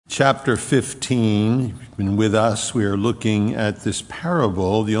Chapter 15, you've been with us. We are looking at this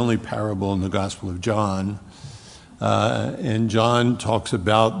parable, the only parable in the Gospel of John. And John talks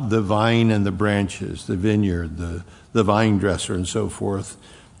about the vine and the branches, the vineyard, the vine dresser, and so forth.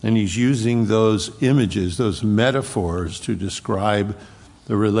 And he's using those images, those metaphors, to describe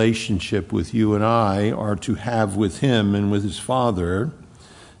the relationship with you and I are to have with him and with his Father.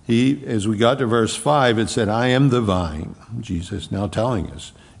 As we got to verse 5, it said, I am the vine. Jesus now telling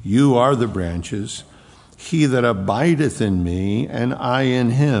us, you are the branches. He that abideth in me, and I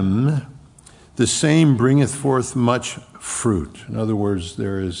in him, the same bringeth forth much fruit. In other words,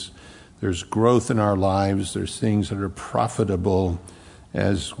 there's growth in our lives. There's things that are profitable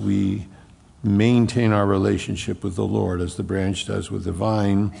as we maintain our relationship with the Lord, as the branch does with the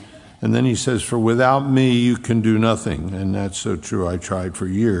vine. And then he says, for without me you can do nothing. And that's so true. I tried for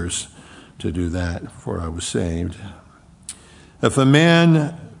years to do that before I was saved. If a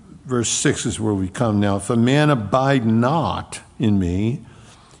man, verse 6 is where we come now, if a man abide not in me,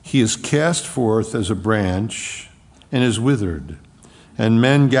 he is cast forth as a branch and is withered. And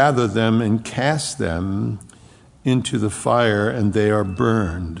men gather them and cast them into the fire, and they are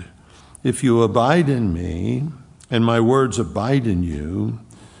burned. If you abide in me, and my words abide in you,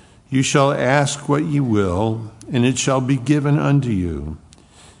 you shall ask what ye will, and it shall be given unto you.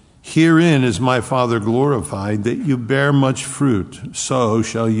 Herein is my Father glorified, that you bear much fruit, so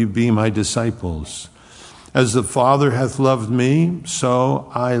shall you be my disciples. As the Father hath loved me,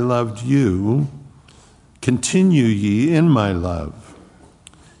 so I loved you. Continue ye in my love.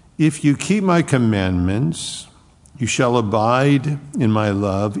 If you keep my commandments, you shall abide in my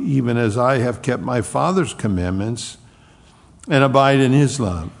love, even as I have kept my Father's commandments and abide in his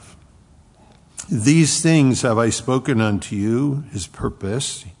love. These things have I spoken unto you, his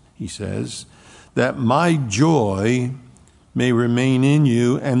purpose, he says, that my joy may remain in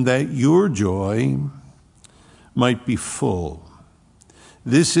you, and that your joy might be full.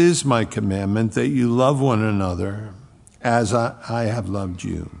 This is my commandment, that you love one another as I have loved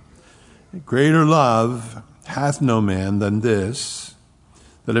you. Greater love hath no man than this,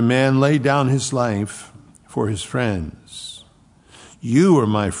 that a man lay down his life for his friends. You are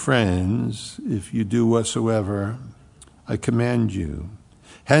my friends, if you do whatsoever I command you.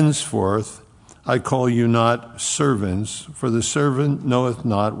 Henceforth I call you not servants, for the servant knoweth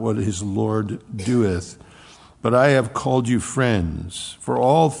not what his Lord doeth, but I have called you friends. For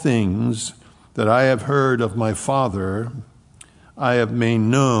all things that I have heard of my Father, I have made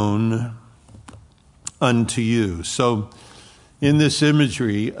known unto you. So in this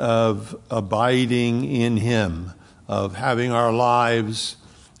imagery of abiding in him, of having our lives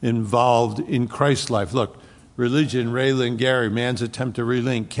involved in Christ's life. Look, religion, Raylan, Gary, man's attempt to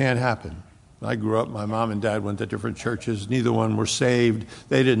relink can't happen. I grew up, my mom and dad went to different churches. Neither one were saved.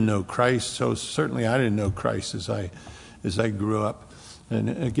 They didn't know Christ, so certainly I didn't know Christ as I grew up. And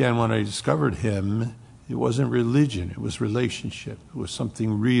again, when I discovered him, it wasn't religion, it was relationship. It was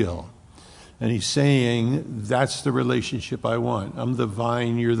something real. And he's saying, that's the relationship I want. I'm the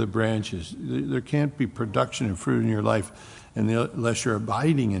vine, you're the branches. There can't be production and fruit in your life unless you're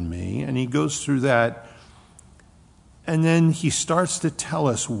abiding in me. And he goes through that. And then he starts to tell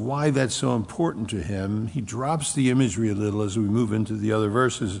us why that's so important to him. He drops the imagery a little as we move into the other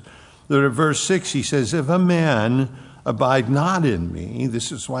verses. But at verse 6, he says, if a man abide not in me,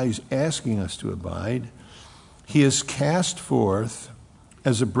 this is why he's asking us to abide, he is cast forth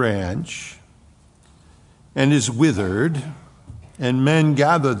as a branch and is withered, and men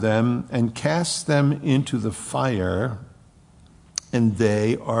gather them and cast them into the fire, and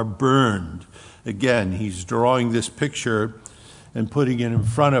they are burned. Again, he's drawing this picture and putting it in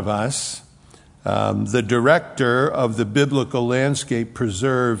front of us. The director of the Biblical Landscape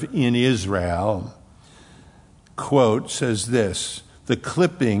Preserve in Israel, quote, says this, the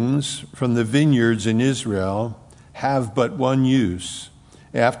clippings from the vineyards in Israel have but one use.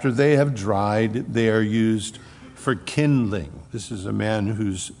 After they have dried, they are used for kindling. This is a man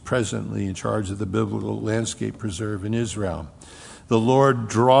who's presently in charge of the Biblical Landscape Preserve in Israel. The Lord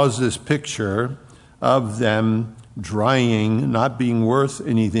draws this picture of them drying, not being worth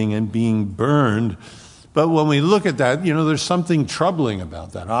anything, and being burned. But when we look at that, there's something troubling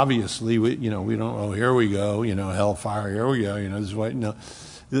about that. Obviously, we don't, oh, here we go, hellfire, here we go, this is what,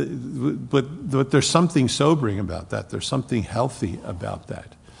 But there's something sobering about that. There's something healthy about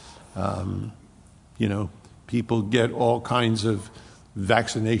that. People get all kinds of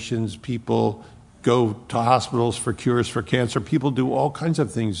vaccinations. People go to hospitals for cures for cancer. People do all kinds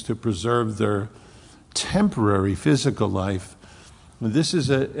of things to preserve their temporary physical life. This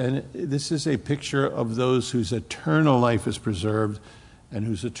is a picture of those whose eternal life is preserved, and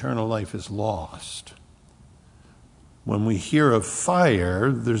whose eternal life is lost. When we hear of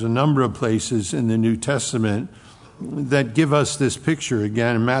fire, there's a number of places in the New Testament that give us this picture.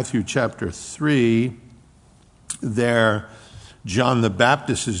 Again, in Matthew chapter 3, there John the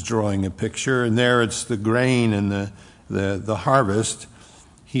Baptist is drawing a picture, and there it's the grain and the harvest.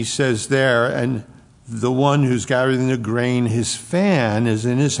 He says there, and the one who's gathering the grain, his fan is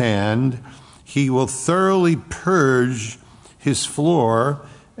in his hand. He will thoroughly purge his floor,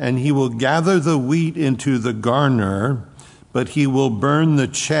 and he will gather the wheat into the garner, but he will burn the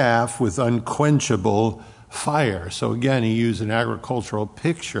chaff with unquenchable fire. So again, he used an agricultural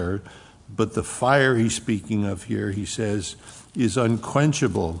picture, but the fire he's speaking of here, he says, is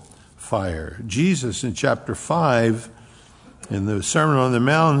unquenchable fire. Jesus in chapter 5, in the Sermon on the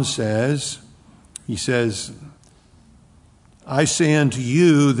Mount he says, I say unto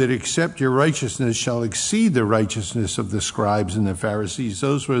you that except your righteousness shall exceed the righteousness of the scribes and the Pharisees.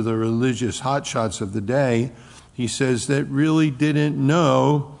 Those were the religious hotshots of the day. He says that really didn't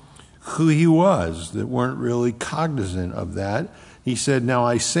know who he was, that weren't really cognizant of that. He said, now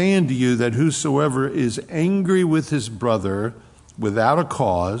I say unto you that whosoever is angry with his brother without a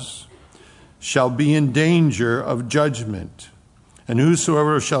cause shall be in danger of judgment. And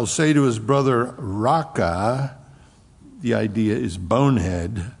whosoever shall say to his brother, Raka, the idea is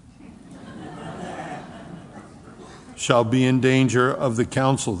bonehead, shall be in danger of the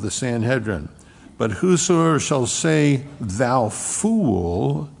council, the Sanhedrin. But whosoever shall say, thou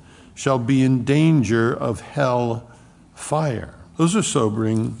fool, shall be in danger of hell fire. Those are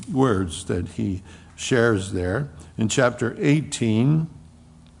sobering words that he shares there. In chapter 18,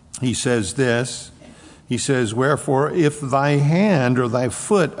 he says this. He says, wherefore, if thy hand or thy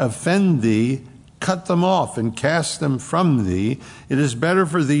foot offend thee, cut them off and cast them from thee. It is better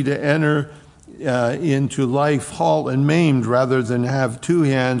for thee to enter into life halt and maimed rather than have 2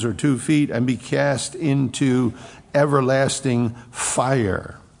 hands or 2 feet and be cast into everlasting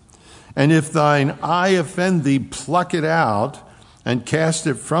fire. And if thine eye offend thee, pluck it out and cast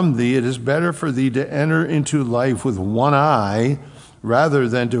it from thee. It is better for thee to enter into life with 1 eye rather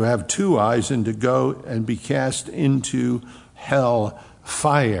than to have 2 eyes and to go and be cast into hell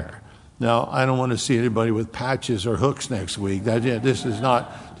fire. Now, I don't want to see anybody with patches or hooks next week. This is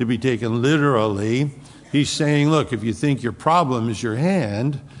not to be taken literally. He's saying, look, if you think your problem is your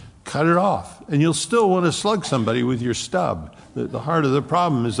hand, cut it off. And you'll still want to slug somebody with your stub. The heart of the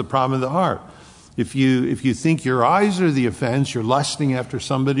problem is the problem of the heart. If you think your eyes are the offense, you're lusting after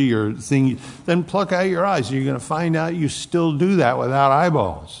somebody or thing, then pluck out your eyes. You're going to find out you still do that without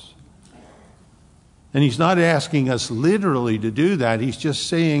eyeballs. And he's not asking us literally to do that. He's just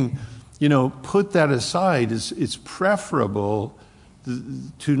saying, put that aside. It's preferable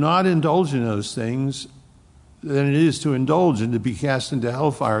to not indulge in those things than it is to indulge and to be cast into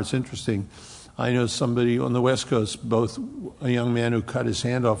hellfire. It's interesting. I know somebody on the West Coast, both a young man who cut his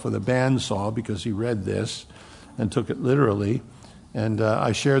hand off with a bandsaw because he read this and took it literally. And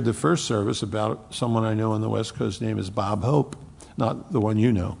I shared the first service about someone I know on the West Coast named is Bob Hope, not the one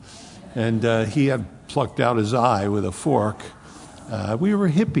you know. And he had plucked out his eye with a fork. We were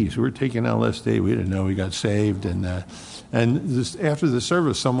hippies. We were taking LSD. We didn't know we got saved. And after the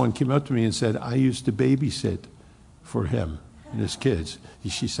service, someone came up to me and said, I used to babysit for him and his kids.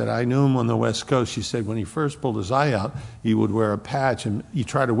 She said, I knew him on the West Coast. She said, when he first pulled his eye out, he would wear a patch, and he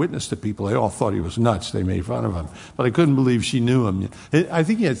tried to witness to people. They all thought he was nuts. They made fun of him. But I couldn't believe she knew him. I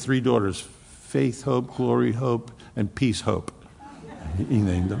think he had 3 daughters, Faith Hope, Glory Hope, and Peace Hope. He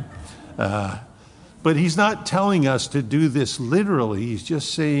named them. But he's not telling us to do this literally. He's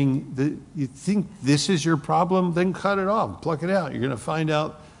just saying that you think this is your problem, then cut it off, pluck it out. You're going to find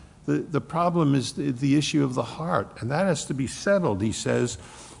out the problem is the issue of the heart, and that has to be settled, he says,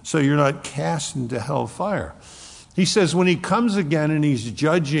 so you're not cast into hellfire. He says when he comes again and he's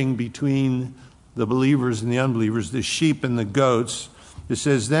judging between the believers and the unbelievers, the sheep and the goats, it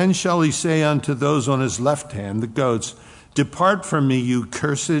says, then shall he say unto those on his left hand, the goats, depart from me, you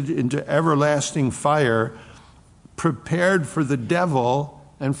cursed, into everlasting fire, prepared for the devil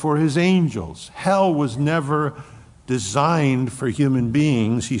and for his angels. Hell was never designed for human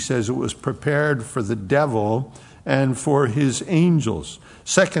beings. He says it was prepared for the devil and for his angels.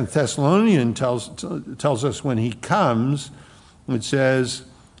 2 Thessalonians tells us when he comes, it says,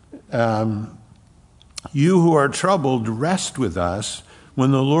 you who are troubled, rest with us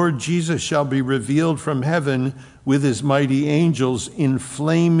when the Lord Jesus shall be revealed from heaven with his mighty angels in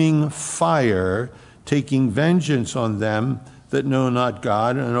flaming fire, taking vengeance on them that know not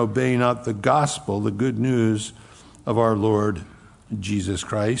God and obey not the gospel, the good news of our Lord Jesus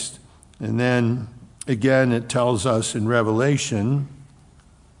Christ. And then again it tells us in Revelation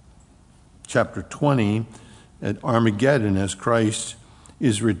chapter 20, at Armageddon, as Christ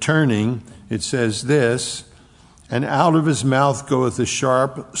is returning, it says this, "And out of his mouth goeth a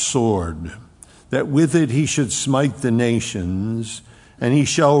sharp sword, that with it he should smite the nations, and he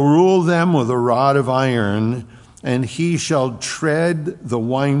shall rule them with a rod of iron, and he shall tread the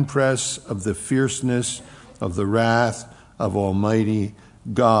winepress of the fierceness of the wrath of Almighty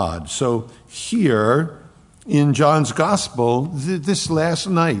God." So here in John's gospel, this last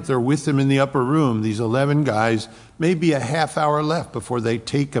night, they're with him in the upper room, these 11 guys, maybe a half hour left before they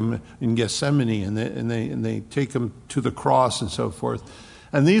take him in Gethsemane and they take him to the cross and so forth.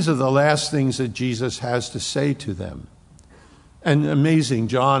 And these are the last things that Jesus has to say to them. And amazing,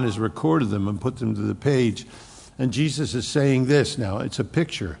 John has recorded them and put them to the page. And Jesus is saying this now. It's a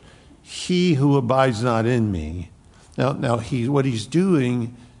picture. He who abides not in me. Now what he's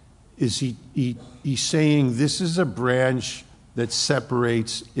doing is he's saying this is a branch that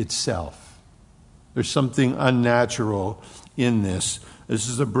separates itself. There's something unnatural in this. This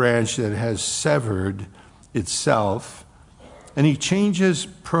is a branch that has severed itself. And he changes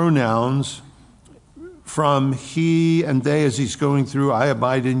pronouns from he and they as he's going through, I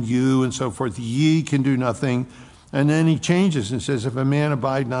abide in you and so forth. Ye can do nothing. And then he changes and says, if a man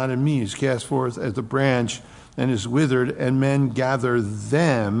abide not in me, he's cast forth as the branch and is withered, and men gather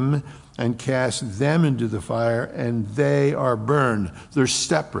them and cast them into the fire, and they are burned. They're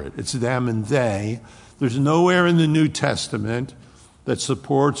separate. It's them and they. There's nowhere in the New Testament that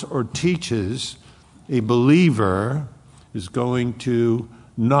supports or teaches a believer is going to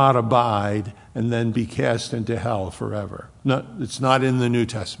not abide and then be cast into hell forever. No, it's not in the New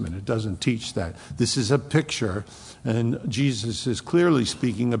Testament. It doesn't teach that. This is a picture, and Jesus is clearly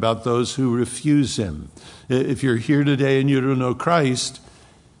speaking about those who refuse him. If you're here today and you don't know Christ,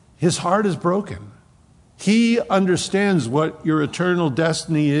 his heart is broken. He understands what your eternal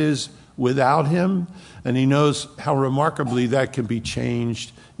destiny is without him, and he knows how remarkably that can be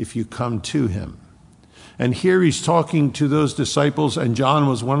changed if you come to him. And here he's talking to those disciples, and John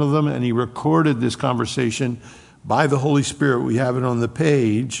was one of them, and he recorded this conversation by the Holy Spirit. We have it on the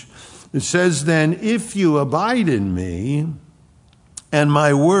page. It says, then, if you abide in me, and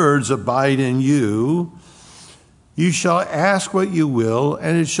my words abide in you, you shall ask what you will,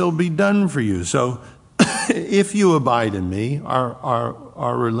 and it shall be done for you. So, if you abide in me,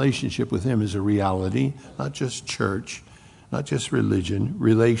 our relationship with him is a reality, not just church, not just religion,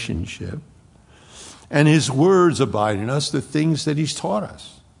 relationship. And his words abide in us, the things that he's taught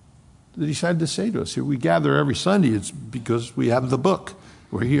us, that he's had to say to us. Here we gather every Sunday. It's because we have the book.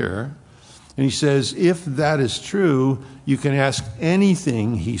 We're here. And he says, if that is true, you can ask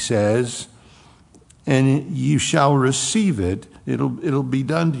anything, he says, and you shall receive it. It'll be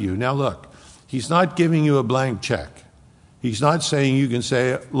done to you. Now look, he's not giving you a blank check. He's not saying you can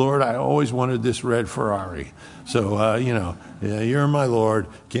say, Lord, I always wanted this red Ferrari. So, you're my Lord.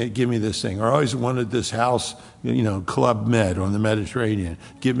 Can't give me this thing. Or I always wanted this house, Club Med on the Mediterranean.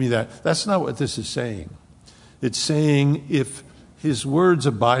 Give me that. That's not what this is saying. It's saying if his words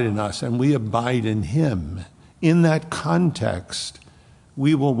abide in us and we abide in him, in that context,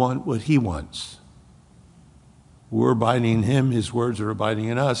 we will want what he wants. We're abiding in him. His words are abiding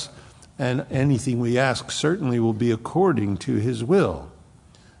in us. And anything we ask certainly will be according to his will.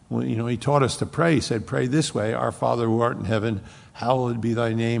 Well, he taught us to pray. He said, pray this way, our Father who art in heaven, hallowed be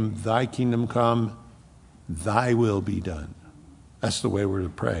thy name, thy kingdom come, thy will be done. That's the way we're to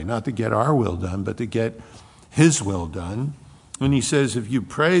pray. Not to get our will done, but to get his will done. And he says, if you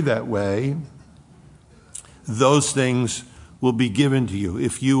pray that way, those things will be given to you.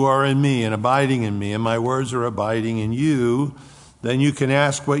 If you are in me and abiding in me, and my words are abiding in you, then you can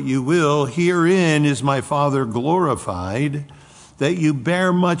ask what you will. Herein is my Father glorified, that you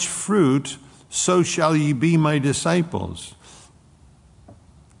bear much fruit, so shall ye be my disciples.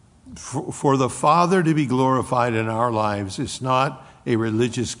 For the Father to be glorified in our lives is not a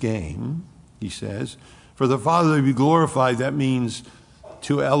religious game, he says. For the Father to be glorified, that means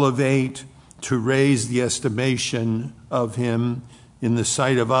to elevate, to raise the estimation of him in the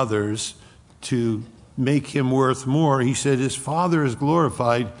sight of others, to make him worth more. He said his Father is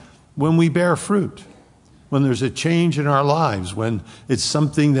glorified when we bear fruit, when there's a change in our lives, when it's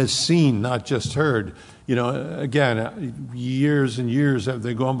something that's seen, not just heard. Again, years and years have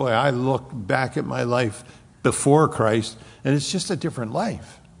they gone by. I look back at my life before Christ, and it's just a different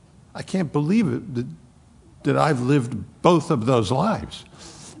life. I can't believe it that I've lived both of those lives.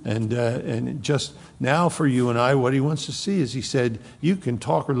 And just now for you and I, what he wants to see is, he said, you can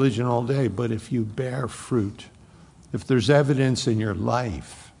talk religion all day, but if you bear fruit, if there's evidence in your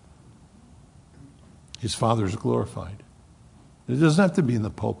life, his Father is glorified. It doesn't have to be in the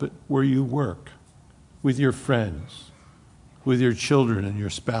pulpit, where you work, with your friends, with your children and your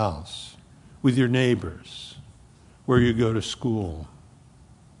spouse, with your neighbors, where you go to school.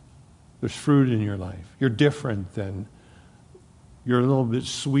 There's fruit in your life. You're different than, you're a little bit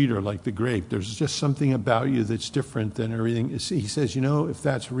sweeter like the grape. There's just something about you that's different than everything. He says, if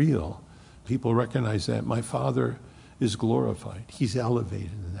that's real, people recognize that. My Father is glorified. He's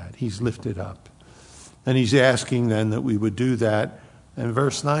elevated in that. He's lifted up. And he's asking then that we would do that. And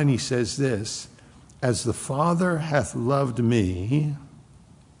verse 9, he says this, as the Father hath loved me,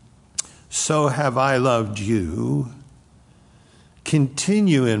 so have I loved you.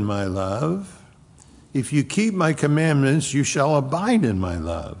 Continue in my love. If you keep my commandments, you shall abide in my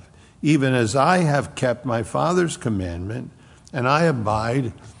love, even as I have kept my Father's commandment, and I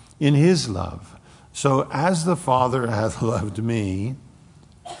abide in his love. So as the Father hath loved me,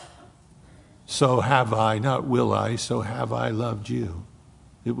 so have I, not will I, so have I loved you.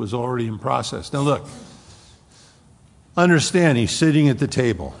 It was already in process. Now look, understand, he's sitting at the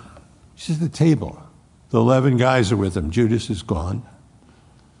table. He's at the table. The 11 guys are with him. Judas is gone.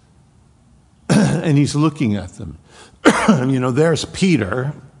 And he's looking at them. There's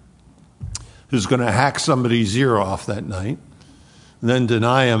Peter, who's going to hack somebody's ear off that night, and then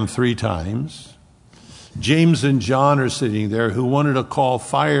deny him 3 times. James and John are sitting there, who wanted to call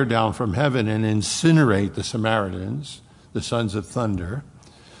fire down from heaven and incinerate the Samaritans, the sons of thunder.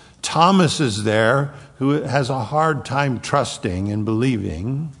 Thomas is there, who has a hard time trusting and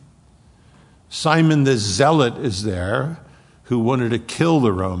believing. Simon the Zealot is there, who wanted to kill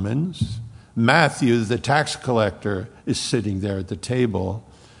the Romans. Matthew, the tax collector, is sitting there at the table,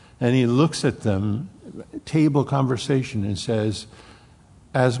 and he looks at them, table conversation, and says,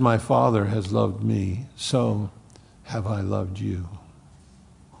 as my Father has loved me, so have I loved you.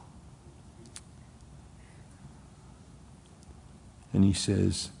 And he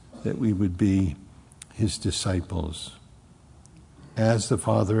says that we would be his disciples. As the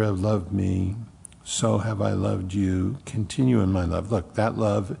Father hath loved me, so have I loved you. Continue in my love. Look, that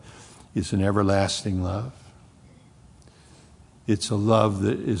love is an everlasting love. It's a love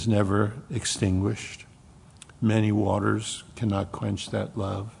that is never extinguished. Many waters cannot quench that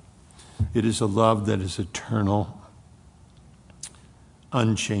love. It is a love that is eternal,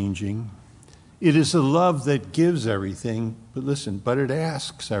 unchanging. It is a love that gives everything, but it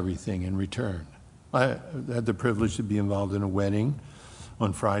asks everything in return. I had the privilege to be involved in a wedding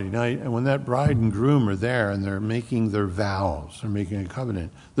on Friday night, and when that bride and groom are there and they're making their vows, they're making a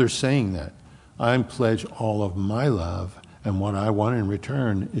covenant, they're saying that, I pledge all of my love, and what I want in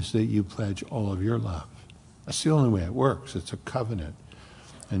return is that you pledge all of your love. That's the only way it works. It's a covenant.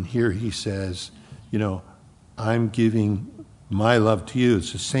 And here he says, I'm giving my love to you.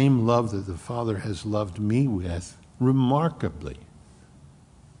 It's the same love that the Father has loved me with, remarkably.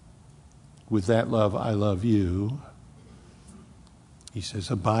 With that love, I love you. He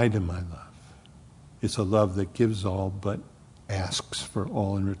says, abide in my love. It's a love that gives all but asks for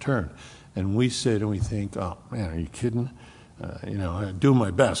all in return. And we sit and we think, oh, man, are you kidding? I do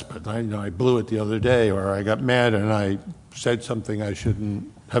my best, but I blew it the other day, or I got mad and I said something I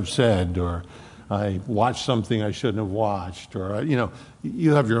shouldn't have said, or I watched something I shouldn't have watched, or,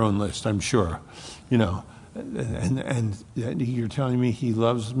 you have your own list, I'm sure, and you're telling me he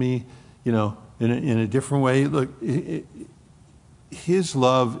loves me, in a different way. Look, his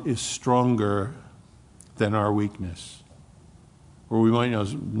love is stronger than our weakness, or we might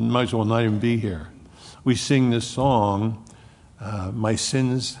as well not even be here. We sing this song, my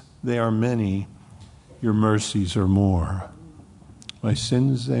sins, they are many, your mercies are more. My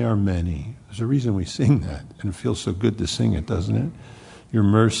sins, they are many. There's a reason we sing that, and it feels so good to sing it, doesn't it? Your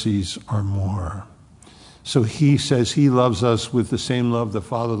mercies are more. So he says he loves us with the same love the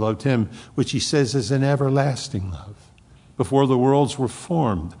Father loved him, which he says is an everlasting love. Before the worlds were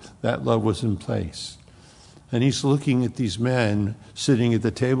formed, that love was in place. And he's looking at these men sitting at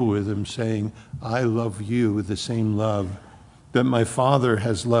the table with him saying, I love you with the same love that my Father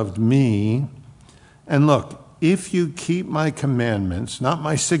has loved me. And look, if you keep my commandments, not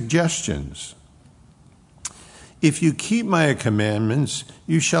my suggestions, if you keep my commandments,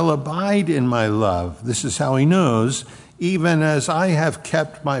 you shall abide in my love. This is how he knows, even as I have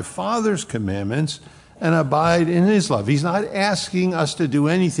kept my Father's commandments and abide in his love. He's not asking us to do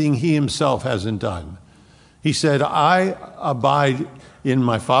anything he himself hasn't done. He said, I abide in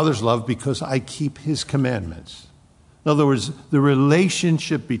my Father's love because I keep his commandments. In other words, the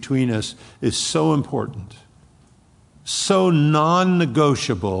relationship between us is so important, so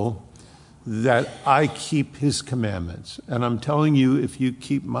non-negotiable, that I keep his commandments. And I'm telling you, if you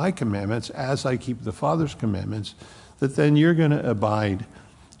keep my commandments as I keep the Father's commandments, that then you're going to abide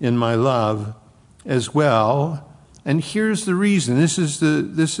in my love as well. And here's the reason. This is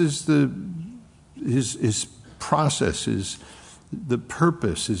his process, the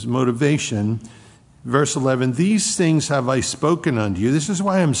purpose, his motivation. Verse 11, these things have I spoken unto you. This is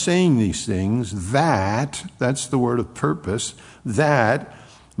why I'm saying these things, that's the word of purpose, that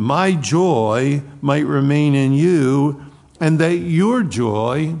my joy might remain in you, and that your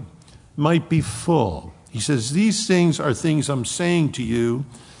joy might be full. He says, these things are things I'm saying to you,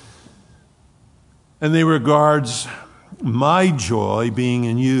 and they regards my joy being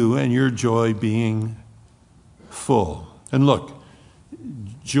in you and your joy being full. And look,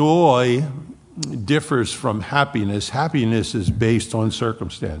 joy differs from happiness. Happiness is based on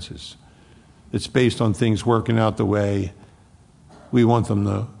circumstances. It's based on things working out the way we want them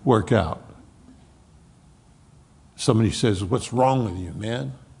to work out. Somebody says, what's wrong with you,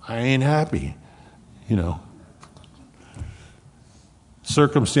 man? I ain't happy.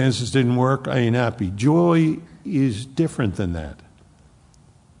 Circumstances didn't work, I ain't happy. Joy is different than that.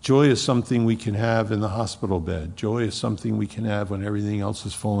 Joy is something we can have in the hospital bed. Joy is something we can have when everything else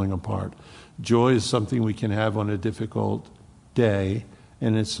is falling apart. Joy is something we can have on a difficult day,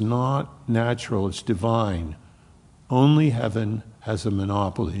 and it's not natural, it's divine. Only heaven has a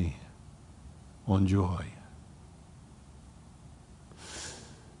monopoly on joy.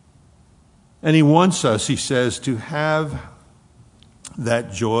 And he wants us, he says, to have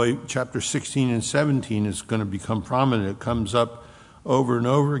that joy. Chapter 16 and 17 is going to become prominent. It comes up over and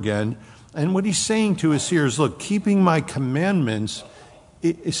over again. And what he's saying to us here is, look, keeping my commandments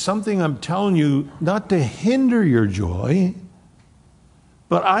is something I'm telling you not to hinder your joy,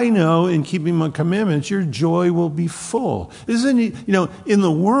 but I know in keeping my commandments, your joy will be full. Isn't it, in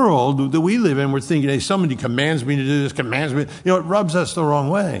the world that we live in, we're thinking, hey, somebody commands me to do this, commands me. It rubs us the wrong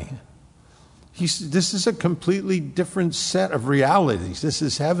way. This is a completely different set of realities. This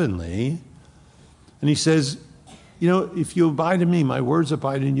is heavenly. And he says, if you abide in me, my words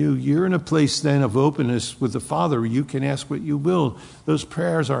abide in you, you're in a place then of openness with the Father where you can ask what you will. Those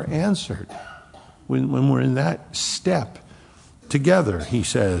prayers are answered when we're in that step together, he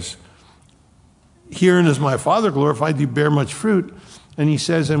says. Herein is my Father glorified, you bear much fruit. And he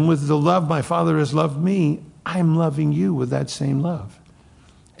says, and with the love my Father has loved me, I'm loving you with that same love.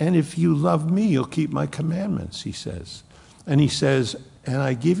 And if you love me, you'll keep my commandments, he says. And he says, and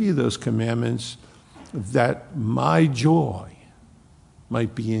I give you those commandments that my joy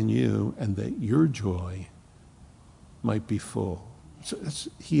might be in you and that your joy might be full. So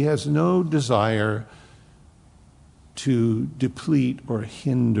he has no desire to deplete or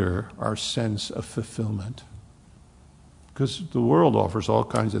hinder our sense of fulfillment. Because the world offers all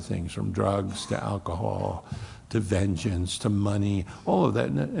kinds of things, from drugs to alcohol to vengeance, to money, all of that.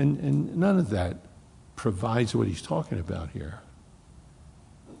 And none of that provides what he's talking about here.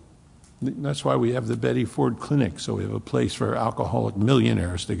 That's why we have the Betty Ford Clinic, so we have a place for alcoholic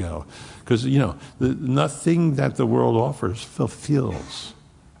millionaires to go. Because, nothing that the world offers fulfills.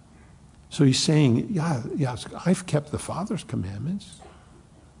 So he's saying, yeah, I've kept the Father's commandments.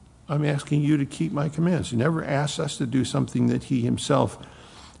 I'm asking you to keep my commandments. He never asks us to do something that he himself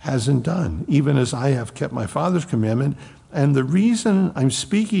hasn't done, even as I have kept my Father's commandment. And the reason I'm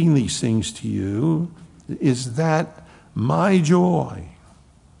speaking these things to you is that my joy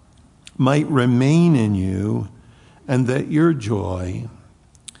might remain in you, and that your joy,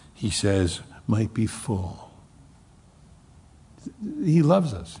 he says, might be full. He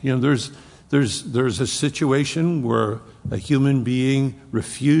loves us. There's a situation where a human being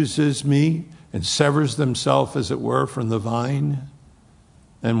refuses me and severs themselves, as it were, from the vine.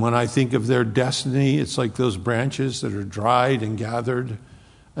 And when I think of their destiny, it's like those branches that are dried and gathered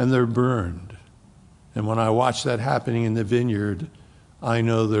and they're burned. And when I watch that happening in the vineyard, I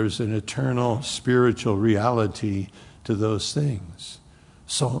know there's an eternal spiritual reality to those things.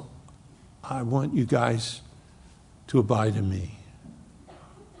 So I want you guys to abide in me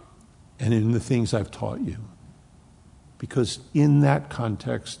and in the things I've taught you. Because in that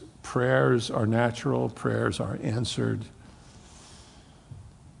context, prayers are natural, prayers are answered.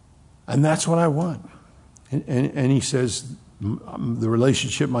 And that's what I want. And he says, the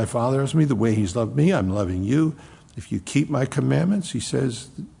relationship my Father has with me, the way he's loved me, I'm loving you. If you keep my commandments, he says,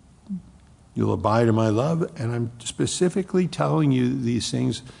 you'll abide in my love. And I'm specifically telling you these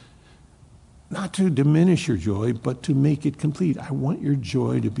things not to diminish your joy, but to make it complete. I want your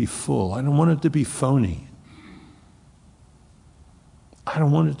joy to be full. I don't want it to be phony. I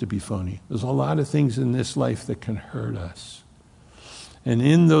don't want it to be phony. There's a lot of things in this life that can hurt us. And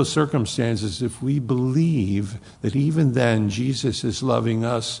in those circumstances, if we believe that even then Jesus is loving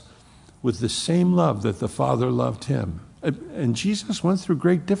us with the same love that the Father loved him. And Jesus went through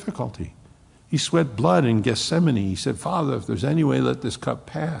great difficulty. He sweat blood in Gethsemane. He said, Father, if there's any way, let this cup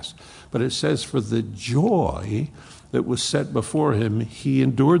pass. But it says, for the joy that was set before him, he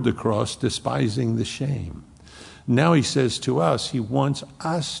endured the cross, despising the shame. Now he says to us, he wants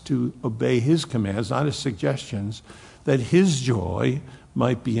us to obey his commands, not his suggestions, that his joy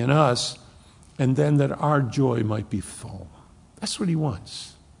might be in us, and then that our joy might be full. That's what he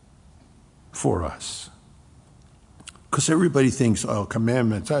wants for us. Because everybody thinks, oh,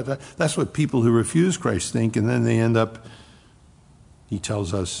 commandments, that's what people who refuse Christ think, and then they end up, he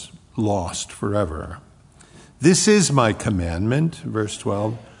tells us, lost forever. This is my commandment, verse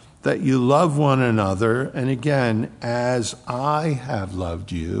 12, that you love one another, and again, as I have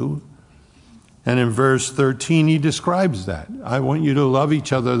loved you. And in verse 13, he describes that. I want you to love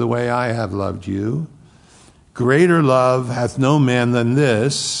each other the way I have loved you. Greater love hath no man than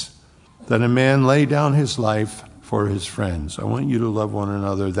this, that a man lay down his life for his friends. I want you to love one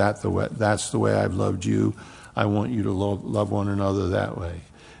another that's the way I've loved you. I want you to love one another that way.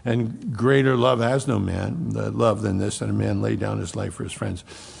 And greater love has no man, love than this, that a man lay down his life for his friends.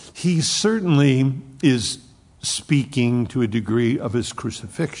 He certainly is speaking to a degree of his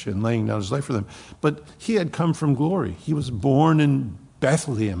crucifixion, laying down his life for them. But he had come from glory. He was born in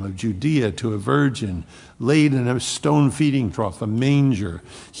Bethlehem of Judea to a virgin, laid in a stone feeding trough, a manger.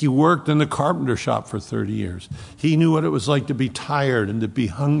 He worked in the carpenter shop for 30 years. He knew what it was like to be tired and to be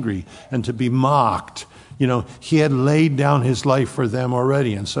hungry and to be mocked. You know, he had laid down his life for them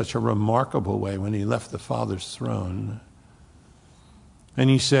already in such a remarkable way when he left the Father's throne. And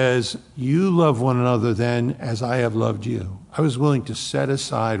he says, you love one another then as I have loved you. I was willing to set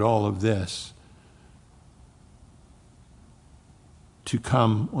aside all of this to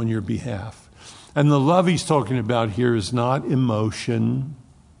come on your behalf. And the love he's talking about here is not emotion.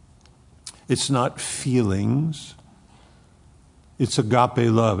 It's not feelings. It's agape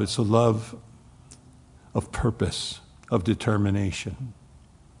love. It's a love of purpose, of determination.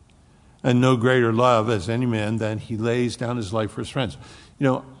 And no greater love as any man than he lays down his life for his friends. You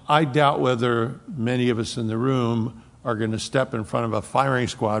know, I doubt whether many of us in the room are going to step in front of a firing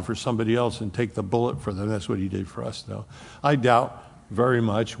squad for somebody else and take the bullet for them. That's what he did for us, though. I doubt very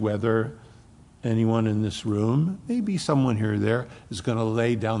much whether anyone in this room, maybe someone here or there, is going to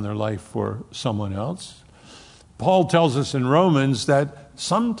lay down their life for someone else. Paul tells us in Romans that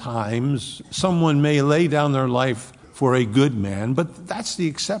sometimes someone may lay down their life for a good man, but that's the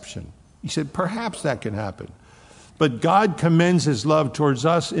exception. He said, perhaps that can happen. But God commends his love towards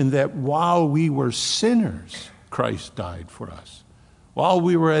us in that while we were sinners, Christ died for us. While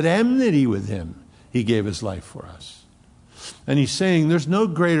we were at enmity with him, he gave his life for us. And he's saying there's no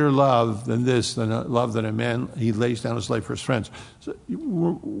greater love than this, than a love that a man, he lays down his life for his friends.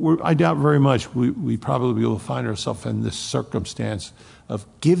 So I doubt very much we probably will find ourselves in this circumstance of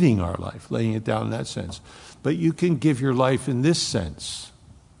giving our life, laying it down in that sense. But you can give your life in this sense.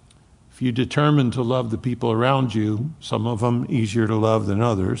 If you determine to love the people around you, some of them easier to love than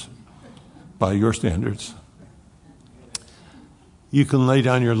others, by your standards, you can lay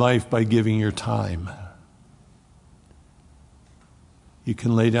down your life by giving your time. You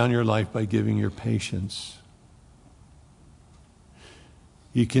can lay down your life by giving your patience.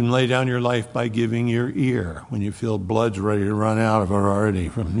 You can lay down your life by giving your ear when you feel blood's ready to run out of it already.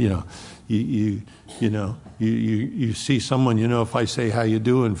 From you see someone. If I say how you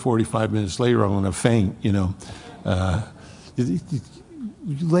doing, 45 minutes later I'm going to faint. You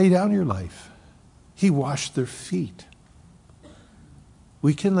lay down your life. He washed their feet.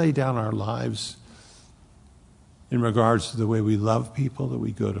 We can lay down our lives in regards to the way we love people that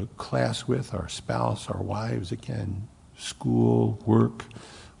we go to class with, our spouse, our wives, again, school, work.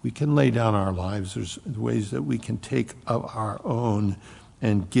 We can lay down our lives. There's ways that we can take of our own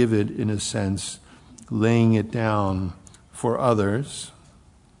and give it, in a sense, laying it down for others.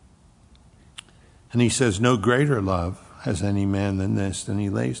 And he says, no greater love has any man than this, and he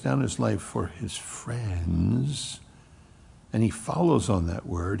lays down his life for his friends. And he follows on that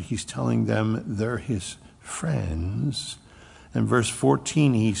word. He's telling them they're his friends. In verse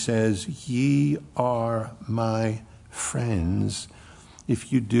 14, he says, ye are my friends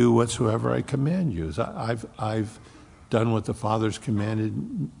if you do whatsoever I command you. I've done what the Father's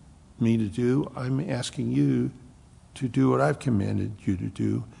commanded me to do. I'm asking you to do what I've commanded you to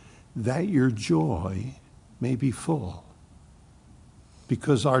do, that your joy may be full.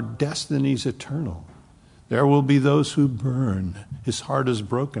 Because our destiny is eternal. There will be those who burn. His heart is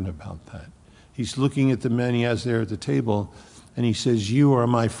broken about that. He's looking at the men he has there at the table, and he says, you are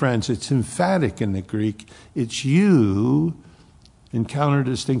my friends. It's emphatic in the Greek. It's you in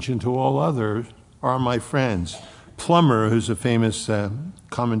counter-distinction to all others, are my friends. Plummer, who's a famous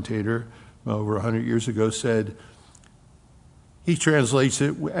commentator over 100 years ago, said, he translates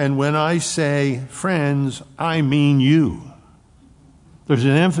it, and when I say friends, I mean you. There's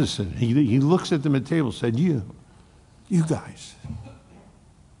an emphasis. He looks at them at the table and said, you guys,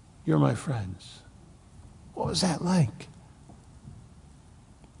 you're my friends. What was that like?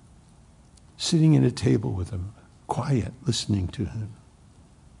 Sitting at a table with him, quiet, listening to him.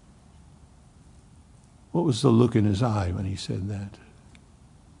 What was the look in his eye when he said that?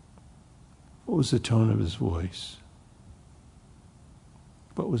 What was the tone of his voice?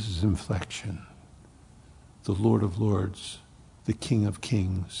 What was his inflection? The Lord of Lords, the King of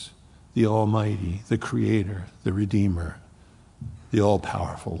Kings, the Almighty, the Creator, the Redeemer, the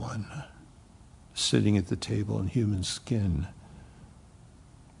all-powerful one, sitting at the table in human skin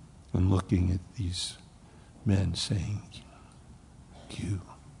and looking at these men saying, you,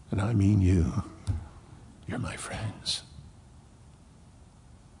 and I mean you, you're my friends.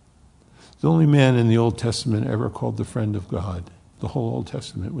 The only man in the Old Testament ever called the friend of God, the whole Old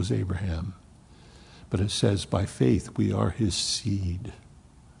Testament, was Abraham. But it says, by faith, we are his seed.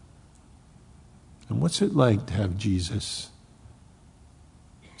 And what's it like to have Jesus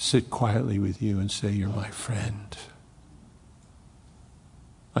sit quietly with you and say, you're my friend?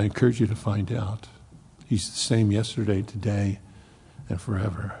 I encourage you to find out. He's the same yesterday, today, and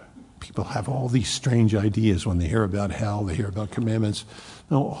forever. People have all these strange ideas when they hear about hell, they hear about commandments.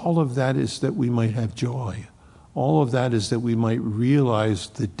 No, all of that is that we might have joy. All of that is that we might realize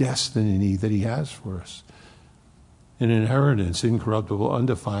the destiny that he has for us. An inheritance, incorruptible,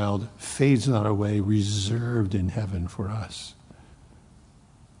 undefiled, fades not away, reserved in heaven for us.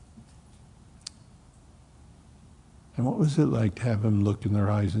 And what was it like to have him look in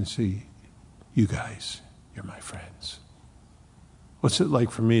their eyes and see, you guys, you're my friends? What's it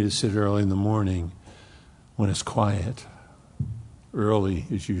like for me to sit early in the morning when it's quiet? Early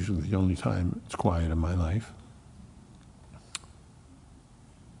is usually the only time it's quiet in my life.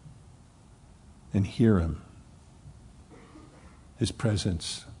 And hear him. His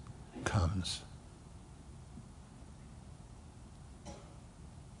presence comes.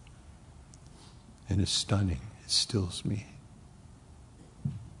 And it's stunning. It stills me.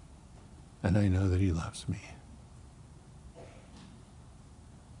 And I know that he loves me.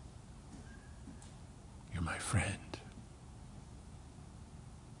 You're my friend.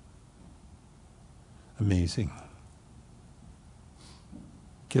 Amazing.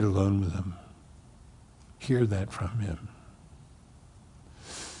 Get alone with him. Hear that from him.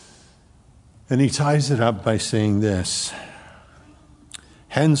 And he ties it up by saying this: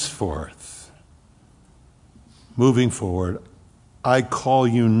 henceforth, moving forward, I call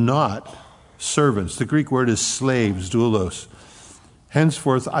you not servants. The Greek word is slaves, doulos.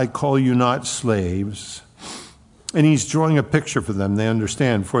 Henceforth, I call you not slaves. And he's drawing a picture for them. They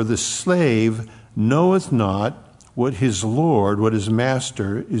understand. For the slave knoweth not what his Lord, what his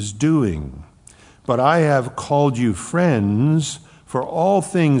master is doing. But I have called you friends, for all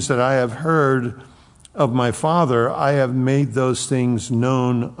things that I have heard of my Father, I have made those things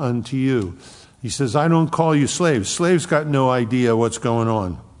known unto you. He says, I don't call you slaves. Slaves got no idea what's going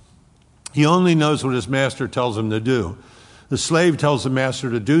on. He only knows what his master tells him to do. The slave tells the master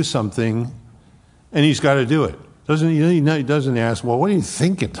to do something, and he's got to do it. He doesn't ask, well, what do you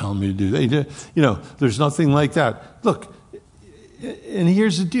think you're telling me to do? There's nothing like that. Look, and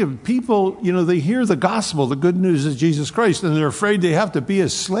here's the deal. People, they hear the gospel, the good news of Jesus Christ, and they're afraid they have to be a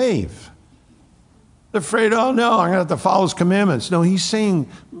slave. They're afraid, oh no, I'm going to have to follow his commandments. No, he said,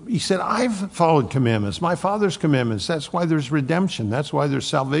 I've followed commandments, my Father's commandments. That's why there's redemption. That's why there's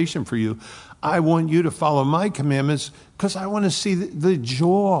salvation for you. I want you to follow my commandments because I want to see the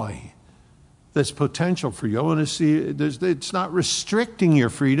joy that's potential for you. I want to see it's not restricting your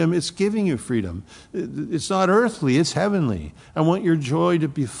freedom, it's giving you freedom. It's not earthly, it's heavenly. I want your joy to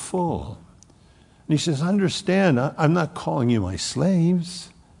be full. And he says, understand, I'm not calling you my slaves,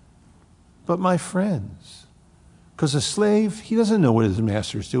 but my friends. Because a slave, he doesn't know what his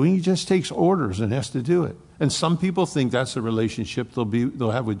master's doing. He just takes orders and has to do it. And some people think that's the relationship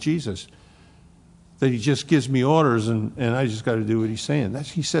they'll have with Jesus. That he just gives me orders and I just got to do what he's saying.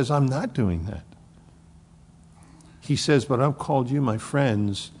 He says, I'm not doing that. He says, but I've called you my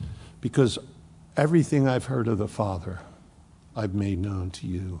friends because everything I've heard of the Father, I've made known to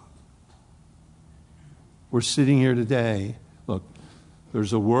you. We're sitting here today. Look,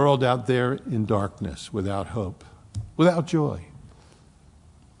 there's a world out there in darkness without hope, without joy.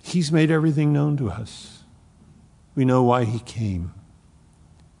 He's made everything known to us. We know why he came.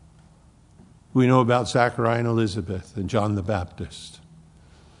 We know about Zachariah and Elizabeth and John the Baptist.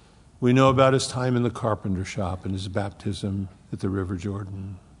 We know about his time in the carpenter shop and his baptism at the River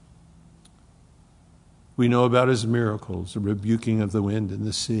Jordan. We know about his miracles, the rebuking of the wind and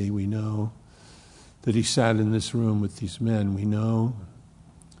the sea. We know that he sat in this room with these men. We know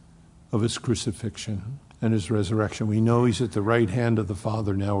of his crucifixion and his resurrection. We know he's at the right hand of the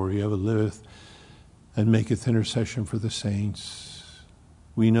Father now, where he ever liveth and maketh intercession for the saints.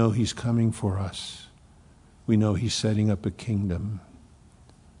 We know he's coming for us. We know he's setting up a kingdom.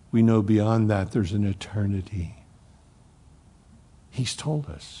 We know beyond that there's an eternity. He's told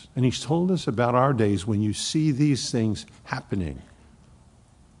us. And he's told us about our days when you see these things happening.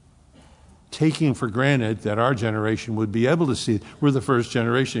 Taking for granted that our generation would be able to see it. We're the first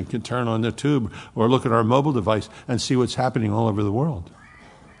generation can turn on the tube or look at our mobile device and see what's happening all over the world.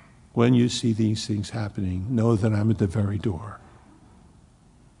 When you see these things happening, know that I'm at the very door.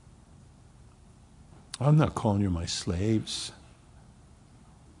 I'm not calling you my slaves.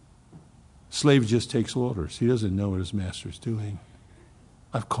 Slave just takes orders. He doesn't know what his master's doing.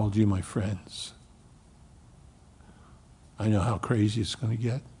 I've called you my friends. I know how crazy it's going to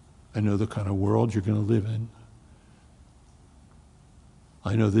get. I know the kind of world you're going to live in.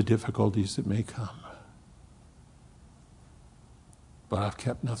 I know the difficulties that may come. But I've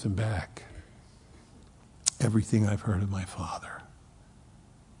kept nothing back. Everything I've heard of my Father,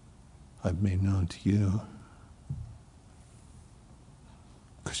 I've made known to you.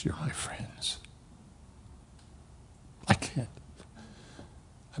 Because you're my friends. I can't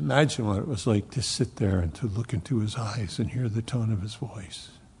imagine what it was like to sit there and to look into his eyes and hear the tone of his voice.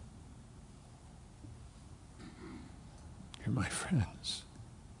 You're my friends.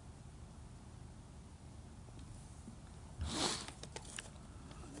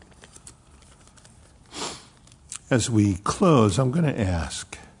 As we close, I'm going to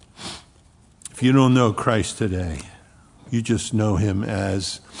ask, if you don't know Christ today, you just know him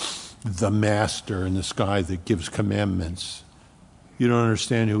as the master in the sky that gives commandments. You don't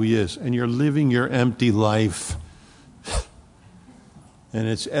understand who he is. And you're living your empty life. And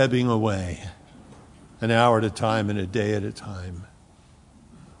it's ebbing away. An hour at a time and a day at a time.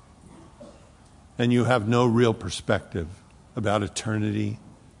 And you have no real perspective about eternity,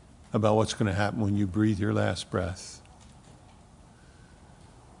 about what's going to happen when you breathe your last breath.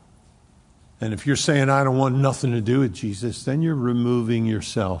 And if you're saying, I don't want nothing to do with Jesus, then you're removing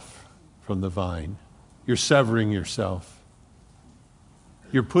yourself from the vine. You're severing yourself.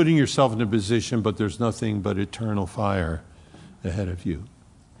 You're putting yourself in a position, but there's nothing but eternal fire ahead of you.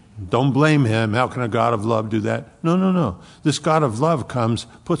 Don't blame him. How can a God of love do that? No. This God of love comes,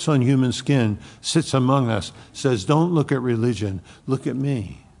 puts on human skin, sits among us, says, don't look at religion, look at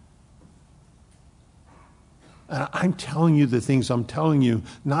me. And I'm telling you the things I'm telling you,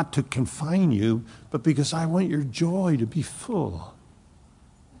 not to confine you, but because I want your joy to be full.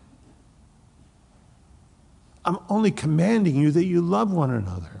 I'm only commanding you that you love one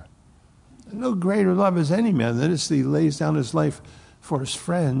another. No greater love has any man than this, that he lays down his life for his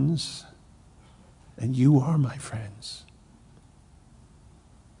friends. And you are my friends.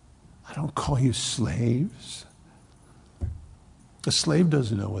 I don't call you slaves. A slave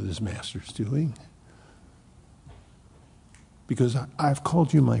doesn't know what his master's doing. Because I've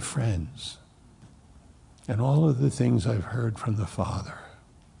called you my friends. And all of the things I've heard from the Father,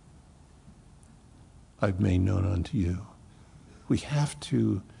 I've made known unto you. We have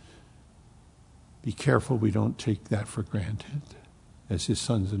to be careful we don't take that for granted as his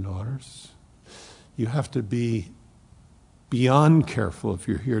sons and daughters. You have to be beyond careful if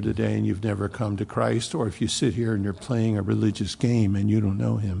you're here today and you've never come to Christ, or if you sit here and you're playing a religious game and you don't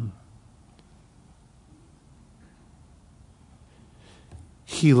know him.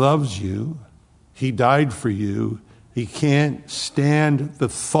 He loves you. He died for you. He can't stand the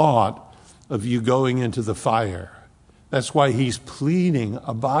thought of you going into the fire. That's why he's pleading,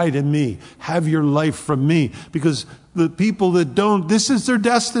 abide in me. Have your life from me. Because the people that don't, this is their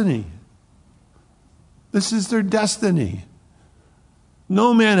destiny. This is their destiny.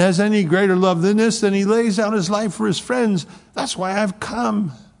 No man has any greater love than this, than he lays down his life for his friends. That's why I've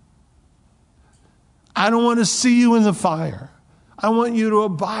come. I don't want to see you in the fire. I want you to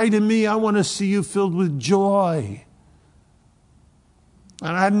abide in me. I want to see you filled with joy.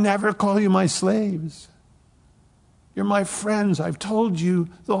 And I'd never call you my slaves. You're my friends. I've told you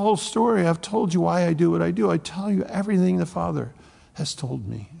the whole story. I've told you why I do what I do. I tell you everything the Father has told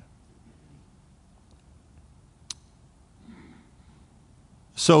me.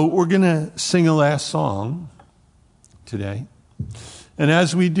 So we're going to sing a last song today. And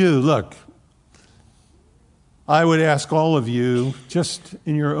as we do, look, I would ask all of you, just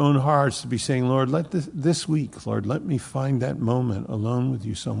in your own hearts, to be saying, Lord, let this week, Lord, let me find that moment alone with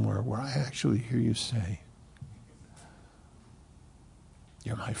you somewhere where I actually hear you say,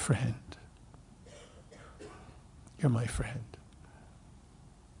 you're my friend. You're my friend.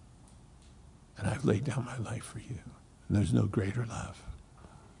 And I've laid down my life for you. And there's no greater love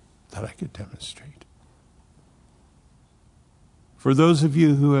that I could demonstrate. For those of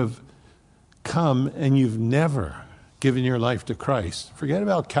you who have come and you've never given your life to Christ, forget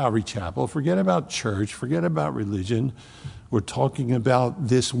about Calvary Chapel, forget about church, forget about religion. We're talking about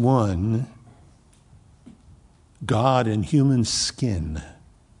this one God in human skin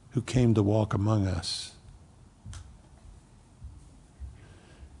who came to walk among us.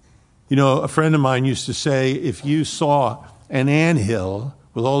 You know, a friend of mine used to say, if you saw an anthill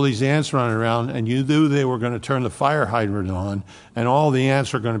with all these ants running around and you knew they were going to turn the fire hydrant on and all the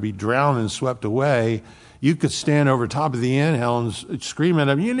ants are going to be drowned and swept away, you could stand over top of the anthill and scream at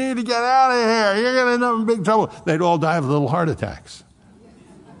them, you need to get out of here, you're going to end up in big trouble. They'd all die of little heart attacks.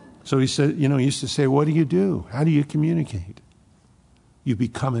 So he said, he used to say, what do you do? How do you communicate? You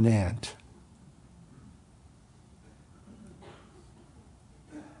become an ant.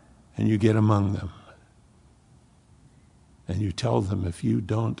 And you get among them. And you tell them, if you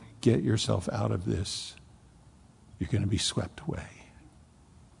don't get yourself out of this, you're going to be swept away.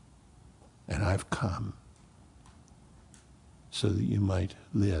 And I've come so that you might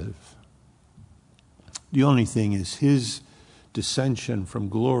live. The only thing is his dissension from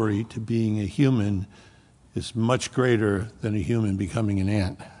glory to being a human is much greater than a human becoming an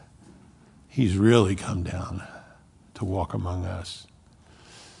ant. He's really come down to walk among us.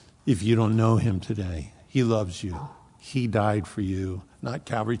 If you don't know him today, he loves you. He died for you, not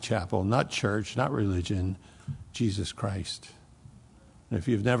Calvary Chapel, not church, not religion, Jesus Christ. And if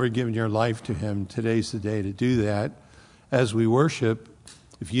you've never given your life to him, today's the day to do that. As we worship,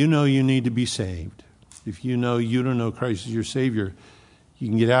 if you know you need to be saved, if you know you don't know Christ as your Savior, you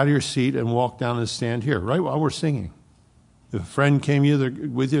can get out of your seat and walk down and stand here, right while we're singing. If a friend came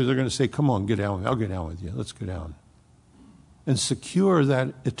with you, they're going to say, come on, get down with me. I'll get down with you. Let's go down. And secure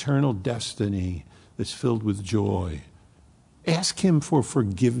that eternal destiny that's filled with joy. Ask him for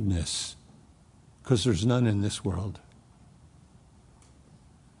forgiveness, because there's none in this world.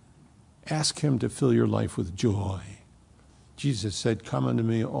 Ask him to fill your life with joy. Jesus said, come unto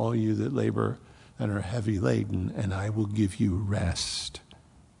me, all you that labor and are heavy laden, and I will give you rest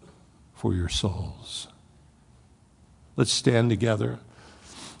for your souls. Let's stand together.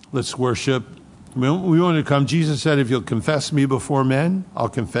 Let's worship. We want to come. Jesus said, if you'll confess me before men, I'll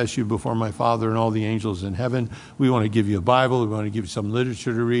confess you before my Father and all the angels in heaven. We want to give you a Bible. We want to give you some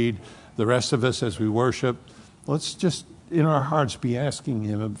literature to read. The rest of us, as we worship, let's just in our hearts be asking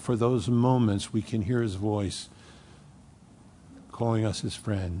him for those moments we can hear his voice calling us his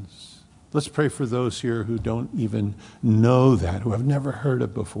friends. Let's pray for those here who don't even know that, who have never heard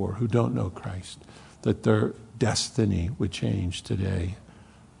it before, who don't know Christ, that their destiny would change today.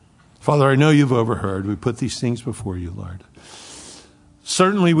 Father, I know you've overheard. We put these things before you, Lord.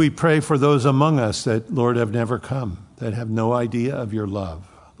 Certainly we pray for those among us that, Lord, have never come, that have no idea of your love,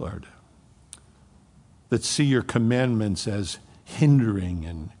 Lord, that see your commandments as hindering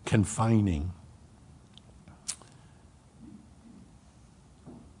and confining,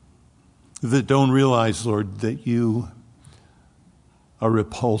 that don't realize, Lord, that you are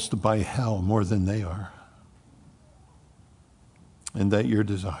repulsed by hell more than they are, and that your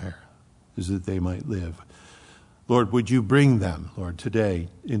desire is that they might live. Lord, would you bring them, Lord, today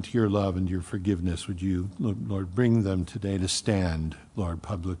into your love and your forgiveness? Would you, Lord, bring them today to stand, Lord,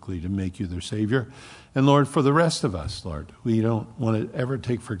 publicly to make you their Savior? And Lord, for the rest of us, Lord, we don't want to ever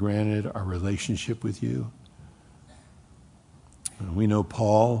take for granted our relationship with you. And we know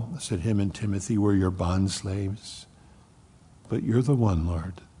Paul said him and Timothy were your bond slaves, but you're the one,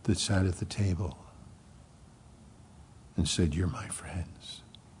 Lord, that sat at the table and said, you're my friends.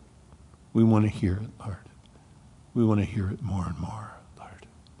 We want to hear it, Lord. We want to hear it more and more, Lord.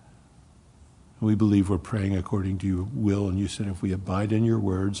 We believe we're praying according to your will, and you said if we abide in your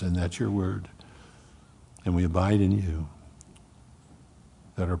words, and that's your word, and we abide in you,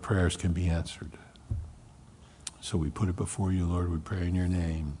 that our prayers can be answered. So we put it before you, Lord. We pray in your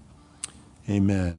name. Amen.